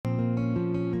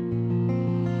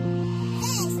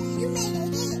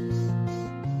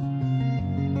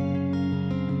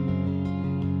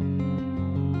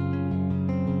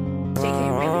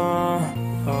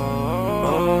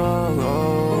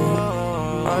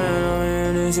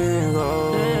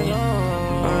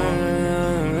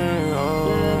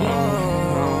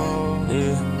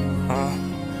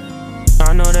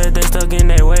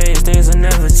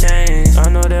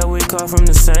from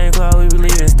the same cloud, we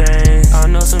believe in things. I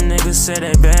know some niggas say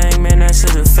they bang, man, that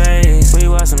shit a phase.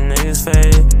 We watch some niggas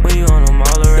fade, we on them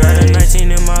all already. Got a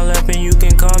 19 in my lap and you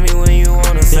can call me when you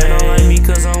wanna fade. They don't like me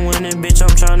cause I'm winning, bitch,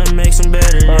 I'm tryna make some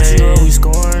better days. You always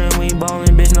scoring and we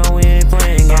ballin', bitch, no we ain't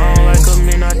playing games. I don't like them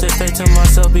and I just say to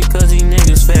myself because these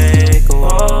niggas fake.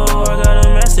 Oh, I got a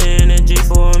master energy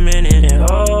for a minute. And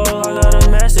oh, I got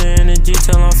a master energy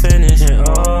till I'm finished. And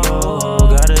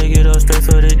oh, gotta get up straight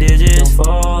for the digits.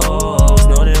 Foes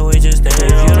know that we just stay.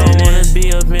 If you don't wanna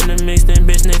be up in the mix, then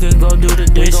bitch nigga go do the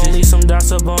dishes. We gon' leave some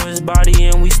dots up on his body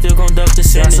and we still gon' duck the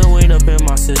sentence. Got some weight up in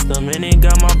my system and it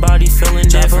got my body feeling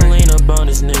different. Lean up on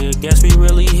this nigga, guess we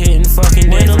really hitting fucking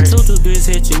different. When them 223s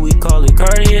hit you, we call it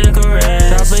cardiac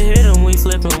arrest. Chopper hit him, we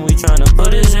flip him, we tryna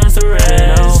put his hands to rest.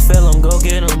 I don't feel him, go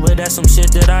get him, but that's some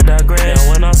shit that I digress.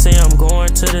 And when I say I'm going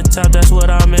to the top, that's what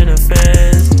I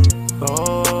manifest.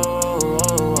 Oh.